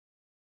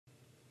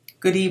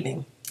Good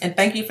evening, and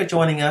thank you for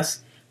joining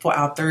us for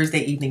our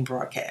Thursday evening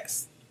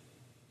broadcast.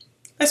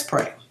 Let's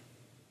pray.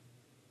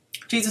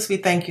 Jesus, we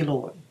thank you,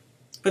 Lord,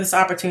 for this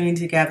opportunity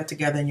to gather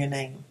together in your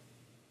name.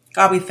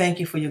 God, we thank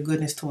you for your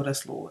goodness toward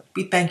us, Lord.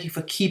 We thank you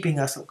for keeping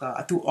us, oh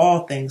God, through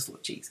all things,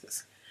 Lord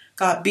Jesus.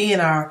 God, be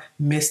in our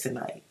midst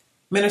tonight.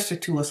 Minister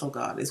to us, oh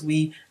God, as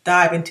we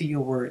dive into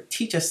your word.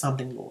 Teach us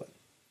something, Lord.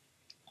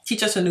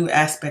 Teach us a new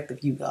aspect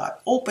of you, God.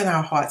 Open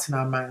our hearts and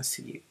our minds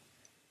to you.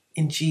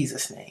 In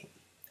Jesus' name,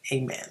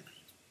 amen.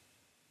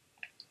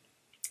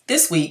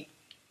 This week,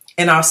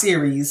 in our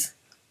series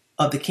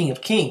of the King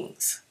of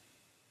Kings,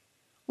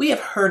 we have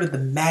heard of the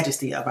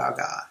majesty of our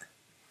God,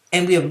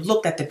 and we have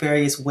looked at the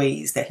various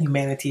ways that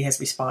humanity has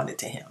responded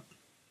to him.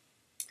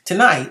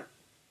 Tonight,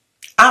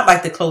 I'd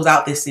like to close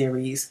out this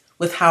series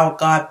with how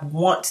God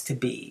wants to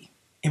be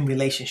in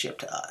relationship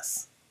to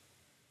us.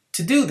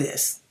 To do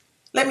this,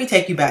 let me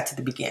take you back to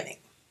the beginning.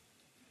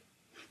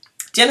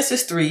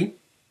 Genesis 3,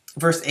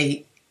 verse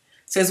 8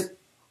 says,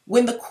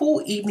 "When the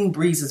cool evening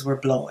breezes were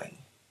blowing,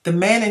 the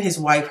man and his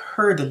wife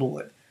heard the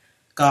Lord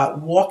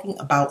God walking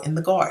about in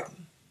the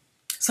garden.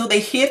 So they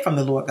hid from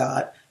the Lord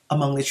God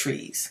among the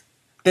trees.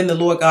 Then the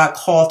Lord God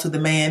called to the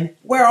man,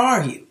 'Where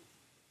are you?'"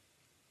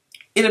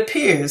 It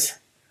appears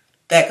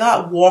that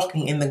God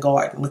walking in the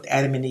garden with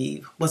Adam and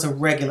Eve was a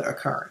regular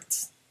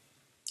occurrence.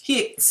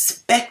 He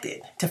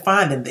expected to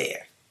find them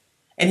there,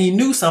 and he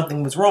knew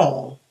something was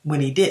wrong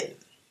when he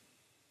didn't.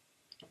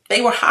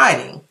 They were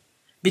hiding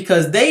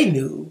because they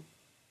knew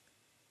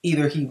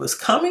either he was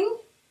coming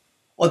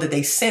or that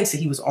they sensed that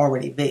he was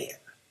already there.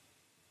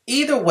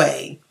 Either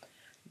way,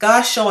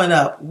 God showing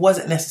up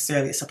wasn't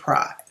necessarily a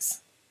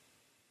surprise.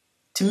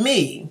 To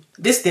me,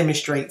 this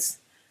demonstrates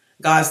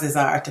God's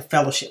desire to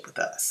fellowship with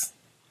us,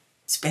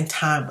 spend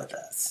time with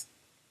us,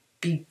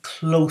 be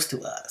close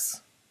to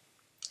us.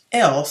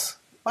 Else,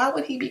 why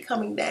would he be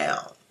coming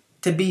down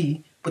to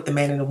be with the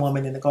man and the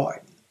woman in the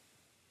garden?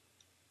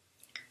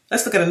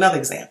 Let's look at another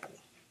example.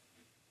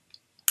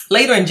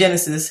 Later in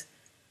Genesis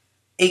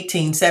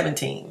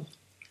 18:17,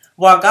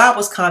 while God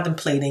was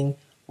contemplating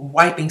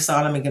wiping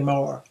Sodom and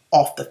Gomorrah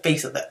off the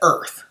face of the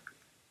earth,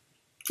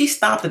 he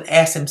stopped and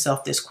asked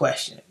himself this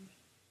question: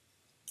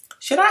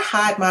 should I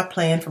hide my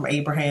plan from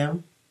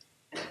Abraham?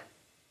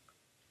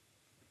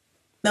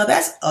 Now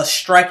that's a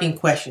striking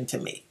question to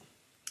me,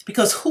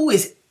 because who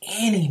is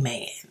any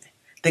man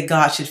that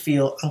God should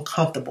feel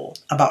uncomfortable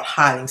about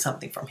hiding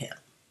something from him?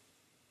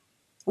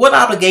 What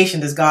obligation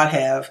does God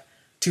have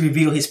to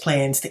reveal his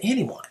plans to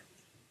anyone?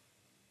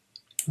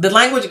 The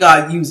language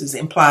God uses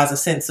implies a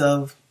sense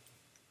of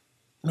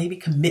maybe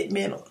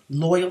commitment or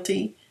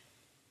loyalty.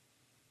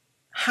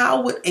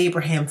 How would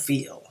Abraham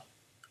feel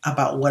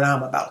about what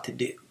I'm about to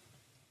do?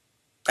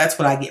 That's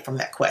what I get from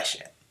that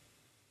question.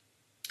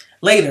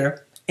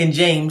 Later, in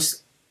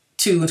James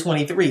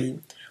 2:23,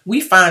 we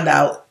find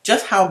out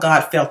just how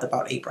God felt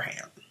about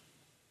Abraham.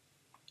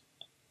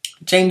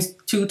 James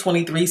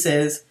 2:23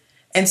 says,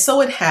 "And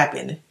so it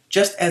happened,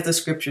 just as the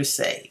scriptures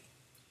say,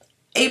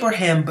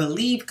 Abraham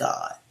believed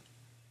God,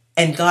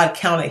 and God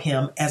counted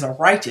him as a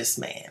righteous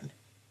man."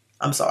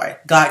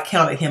 God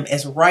counted him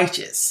as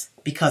righteous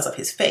because of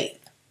his faith.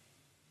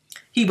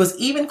 He was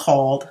even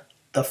called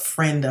the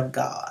friend of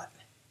God.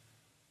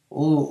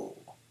 Ooh,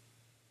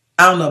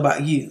 I don't know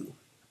about you,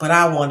 but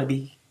I want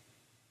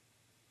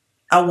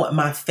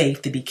my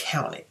faith to be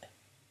counted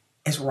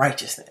as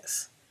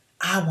righteousness.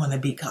 I want to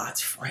be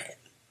God's friend.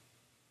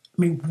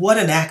 I mean, what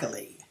an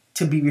accolade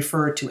to be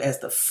referred to as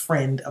the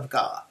friend of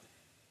God.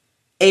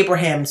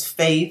 Abraham's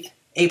faith,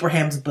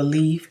 Abraham's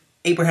belief,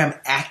 Abraham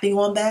acting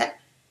on that,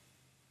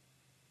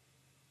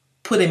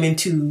 put him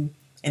into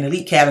an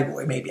elite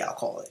category, maybe I'll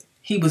call it.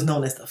 He was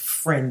known as the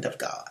friend of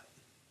God.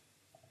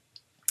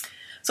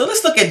 So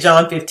let's look at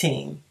John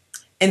 15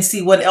 and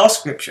see what else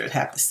scriptures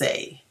have to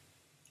say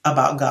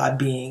about God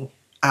being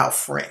our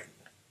friend.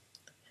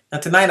 Now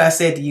tonight I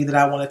said to you that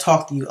I want to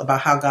talk to you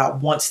about how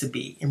God wants to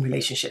be in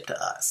relationship to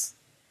us.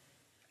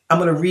 I'm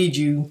going to read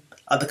you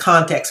the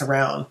context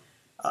around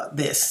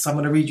this. So I'm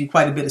going to read you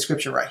quite a bit of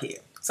scripture right here.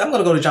 So I'm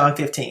going to go to John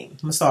 15. I'm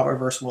going to start with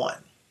verse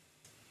 1.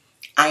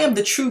 "I am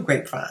the true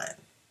grapevine,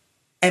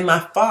 and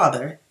my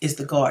Father is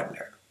the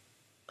gardener.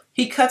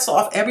 He cuts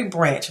off every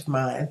branch of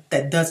mine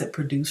that doesn't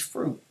produce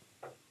fruit,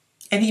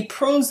 and he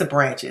prunes the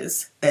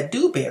branches that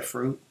do bear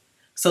fruit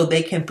so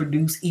they can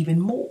produce even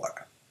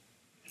more.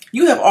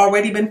 You have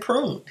already been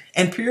pruned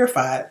and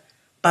purified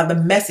by the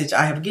message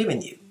I have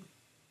given you.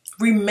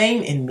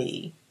 Remain in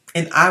me,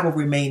 and I will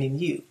remain in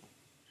you.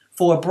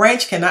 For a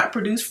branch cannot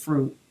produce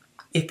fruit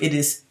if it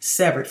is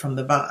severed from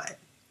the vine,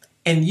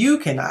 and you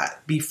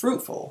cannot be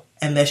fruitful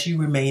unless you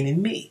remain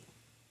in me.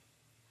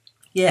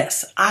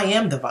 Yes, I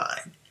am the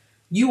vine.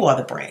 You are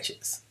the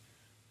branches.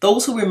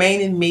 Those who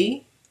remain in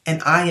me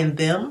and I in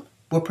them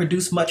will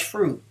produce much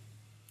fruit.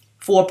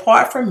 For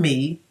apart from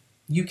me,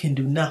 you can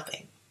do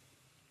nothing.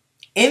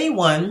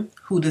 Anyone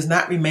who does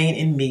not remain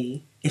in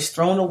me is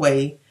thrown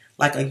away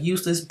like a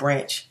useless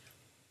branch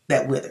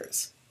that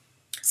withers.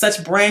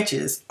 Such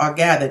branches are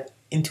gathered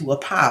into a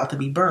pile to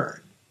be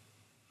burned.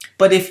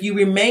 But if you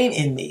remain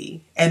in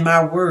me and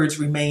my words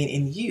remain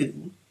in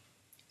you,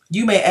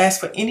 you may ask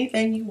for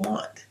anything you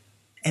want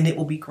and it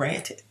will be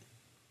granted.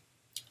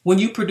 When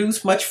you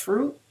produce much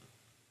fruit,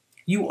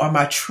 you are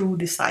my true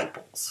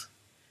disciples.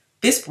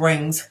 This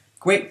brings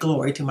great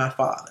glory to my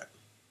Father.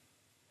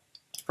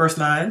 Verse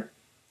 9,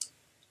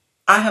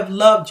 I have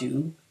loved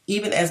you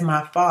even as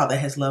my Father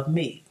has loved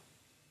me.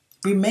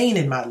 Remain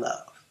in my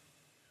love.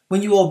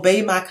 When you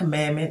obey my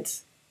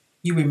commandments,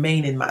 you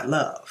remain in my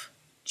love,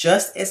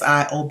 just as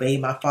I obey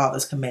my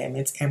Father's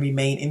commandments and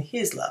remain in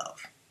his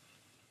love.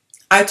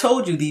 I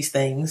told you these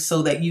things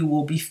so that you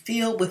will be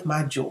filled with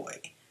my joy.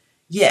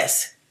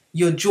 Yes,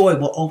 your joy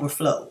will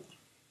overflow.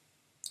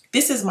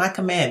 This is my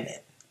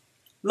commandment.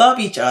 Love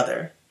each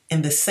other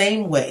in the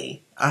same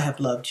way I have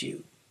loved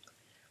you.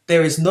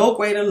 There is no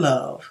greater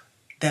love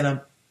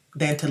than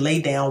to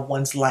lay down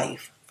one's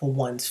life for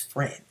one's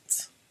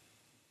friends.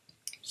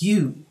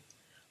 You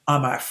are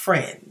my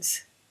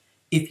friends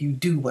if you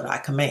do what I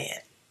command.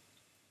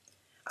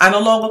 I no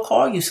longer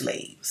call you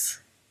slaves,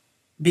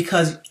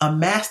 because a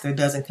master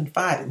doesn't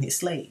confide in his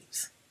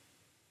slaves.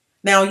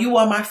 Now you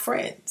are my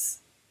friends,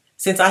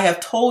 since I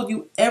have told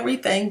you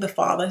everything the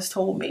Father has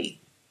told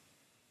me.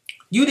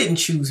 You didn't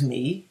choose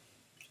me,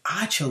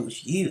 I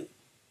chose you.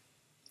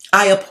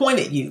 I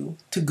appointed you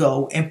to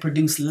go and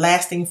produce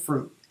lasting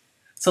fruit,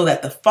 so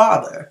that the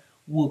Father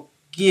will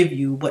give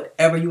you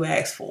whatever you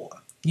ask for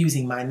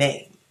using my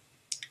name.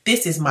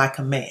 This is my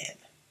command.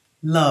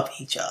 Love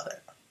each other.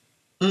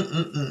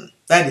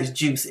 That is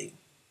juicy.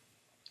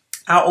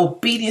 Our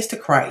obedience to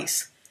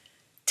Christ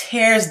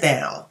tears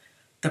down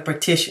the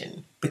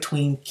partition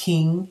between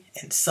king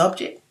and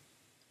subject,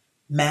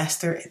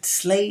 master and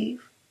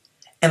slave,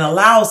 and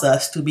allows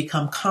us to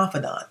become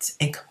confidants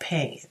and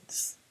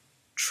companions,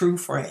 true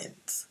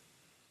friends.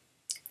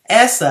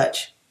 As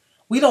such,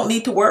 we don't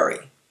need to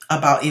worry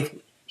about if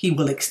he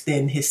will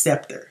extend his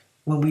scepter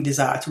when we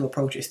desire to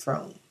approach his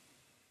throne,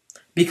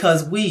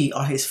 because we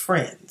are his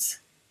friends.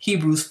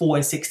 Hebrews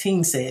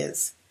 4:16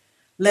 says,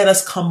 let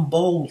us come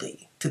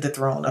boldly to the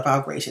throne of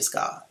our gracious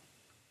God.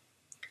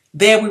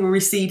 There we will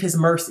receive his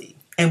mercy,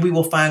 and we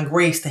will find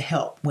grace to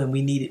help when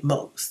we need it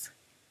most.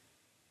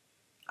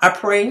 I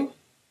pray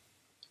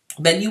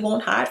that you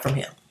won't hide from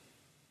him.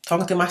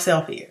 Talking to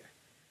myself here.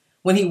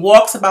 When he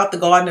walks about the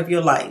garden of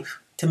your life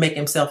to make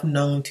himself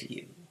known to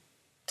you,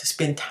 to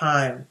spend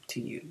time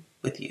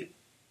with you.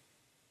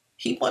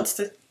 He wants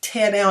to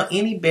tear down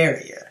any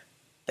barrier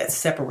that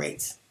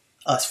separates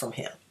us from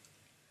him.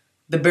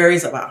 The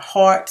barriers of our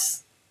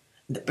hearts,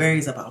 the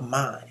barriers of our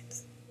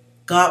minds.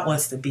 God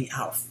wants to be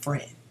our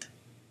friend.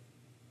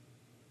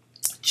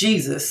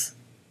 Jesus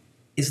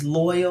is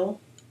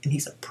loyal and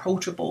he's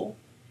approachable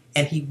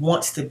and he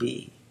wants to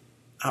be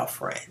our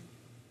friend.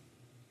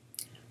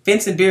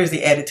 Vincent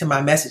Beardsley added to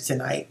my message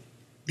tonight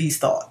these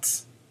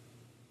thoughts.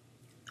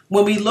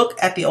 When we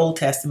look at the Old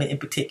Testament in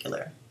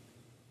particular,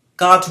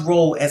 God's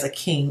role as a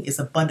king is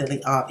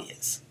abundantly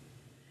obvious.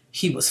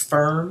 He was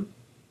firm,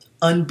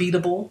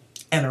 unbeatable,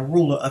 and a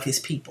ruler of his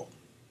people.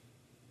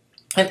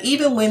 And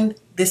even when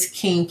this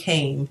king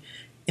came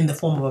in the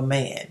form of a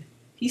man,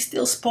 he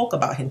still spoke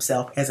about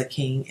himself as a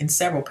king in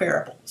several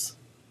parables.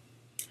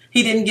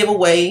 He didn't give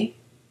away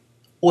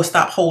or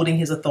stop holding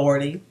his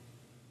authority.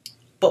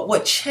 But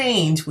what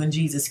changed when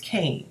Jesus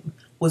came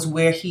was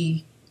where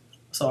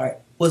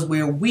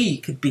we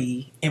could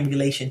be in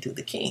relation to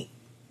the king.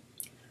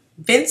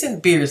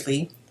 Vincent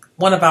Beardsley,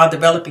 one of our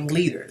developing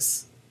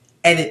leaders,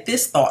 added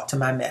this thought to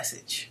my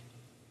message.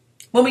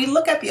 When we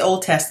look at the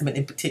Old Testament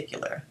in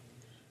particular,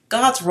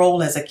 God's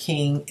role as a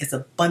king is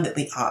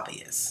abundantly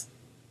obvious.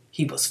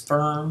 He was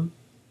firm,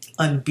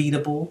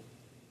 unbeatable,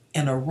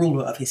 and a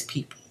ruler of his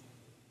people.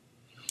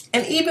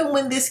 And even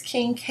when this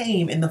king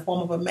came in the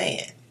form of a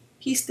man,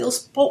 he still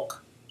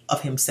spoke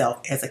of himself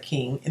as a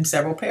king in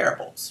several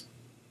parables.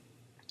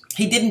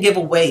 He didn't give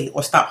away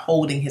or stop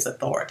holding his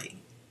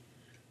authority.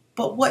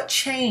 But what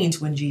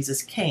changed when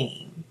Jesus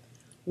came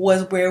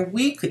was where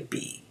we could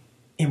be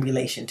in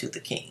relation to the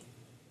king.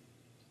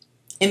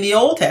 In the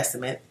Old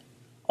Testament,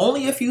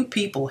 only a few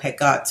people had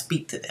God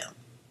speak to them,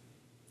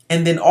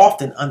 and then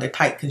often under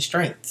tight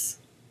constraints.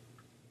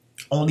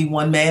 Only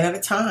one man at a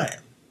time,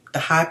 the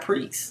high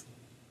priest,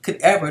 could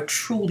ever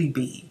truly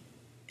be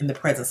in the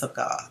presence of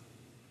God.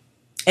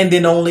 And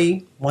then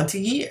only once a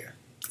year,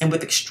 and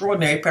with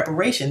extraordinary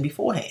preparation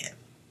beforehand.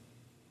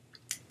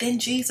 Then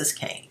Jesus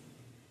came,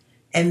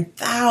 and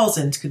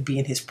thousands could be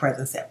in his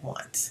presence at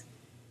once.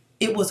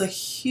 It was a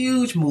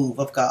huge move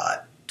of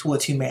God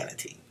towards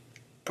humanity,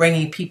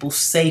 bringing people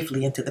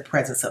safely into the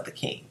presence of the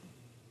King.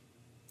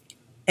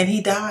 And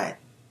he died,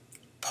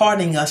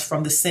 pardoning us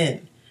from the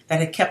sin that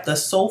had kept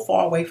us so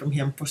far away from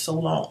him for so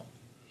long.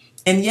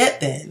 And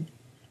yet then,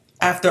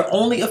 after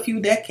only a few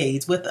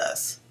decades with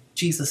us,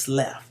 Jesus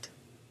left.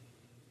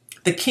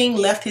 The King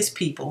left his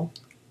people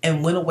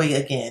and went away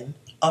again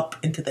up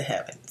into the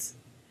heavens,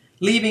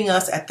 leaving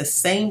us at the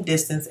same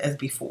distance as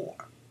before.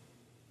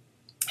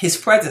 His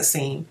presence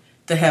seemed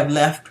to have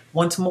left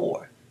once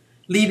more,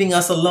 leaving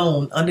us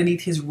alone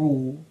underneath his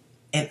rule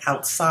and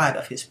outside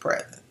of his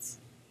presence.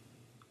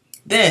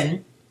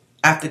 Then,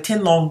 after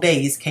 10 long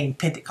days came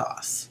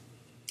Pentecost.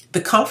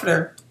 The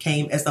Comforter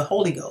came as the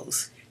Holy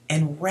Ghost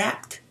and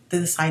wrapped the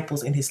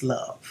disciples in his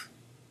love.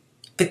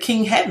 The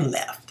King hadn't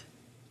left.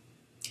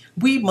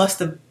 What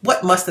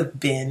must have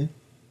been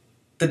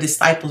the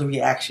disciples'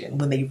 reaction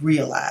when they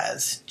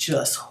realized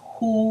just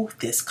who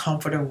this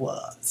Comforter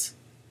was?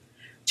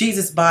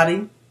 Jesus'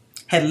 body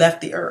had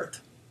left the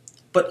earth,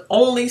 but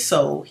only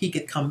so he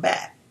could come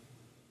back.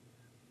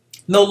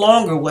 No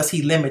longer was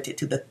he limited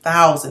to the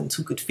thousands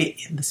who could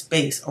fit in the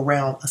space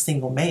around a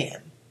single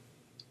man.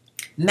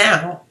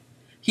 Now,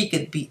 he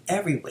could be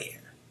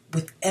everywhere,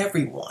 with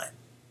everyone.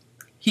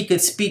 He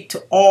could speak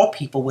to all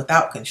people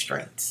without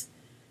constraints.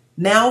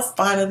 Now,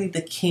 finally,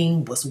 the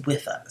King was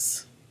with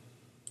us.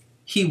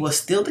 He was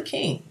still the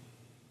King,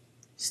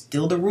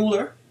 still the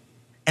ruler,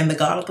 and the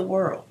God of the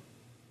world.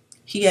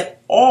 He had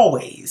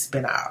always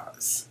been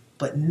ours,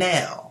 but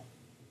now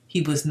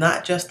he was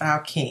not just our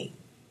King.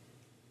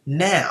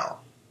 Now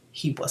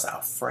he was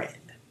our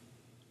friend.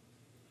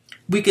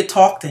 We could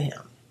talk to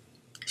him,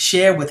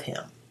 share with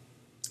him,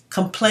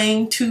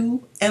 complain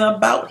to and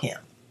about him.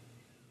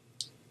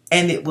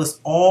 And it was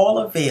all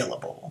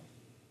available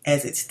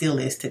as it still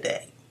is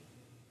today.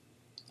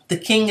 The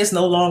King is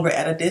no longer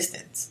at a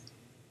distance,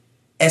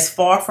 as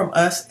far from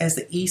us as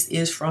the east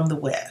is from the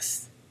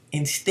west.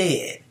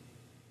 Instead,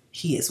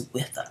 he is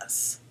with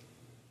us.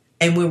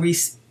 And when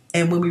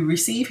we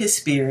receive his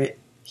Spirit,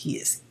 he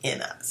is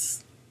in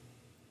us.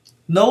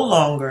 No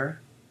longer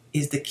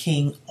is the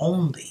King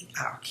only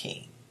our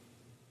King.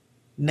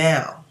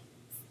 Now,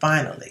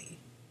 finally,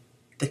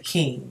 the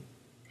King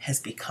has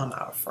become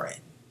our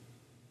friend.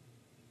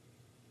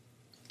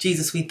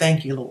 Jesus, we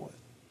thank you, Lord.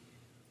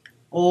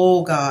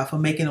 Oh, God, for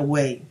making a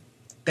way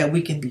that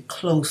we can be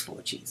close,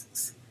 Lord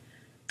Jesus.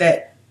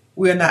 That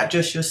we are not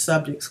just your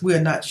subjects, we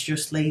are not just your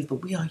slaves,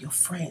 but we are your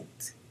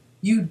friends.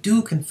 You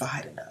do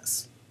confide in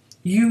us.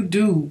 You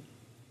do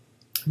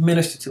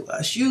minister to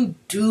us. You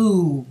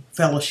do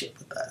fellowship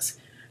with us.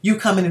 You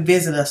come and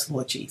visit us,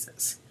 Lord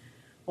Jesus.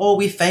 Oh,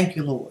 we thank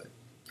you, Lord,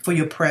 for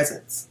your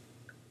presence,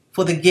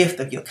 for the gift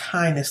of your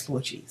kindness,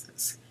 Lord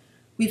Jesus.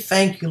 We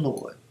thank you,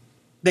 Lord,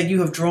 that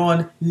you have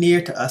drawn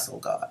near to us, oh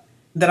God,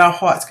 that our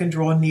hearts can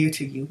draw near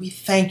to you. We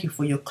thank you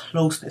for your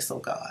closeness, oh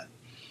God,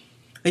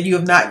 that you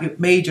have not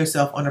made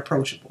yourself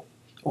unapproachable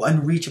or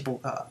unreachable,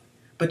 God,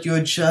 but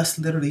you're just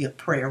literally a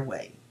prayer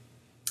away.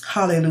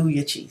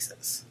 Hallelujah,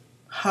 Jesus.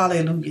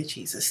 Hallelujah,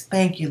 Jesus.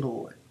 Thank you,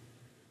 Lord,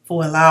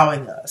 for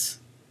allowing us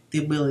the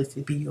ability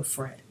to be your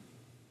friend.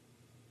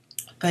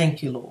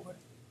 Thank you, Lord.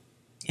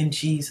 In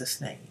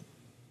Jesus' name,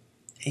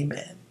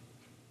 amen.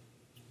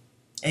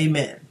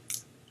 Amen.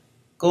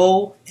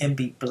 Go and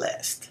be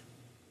blessed.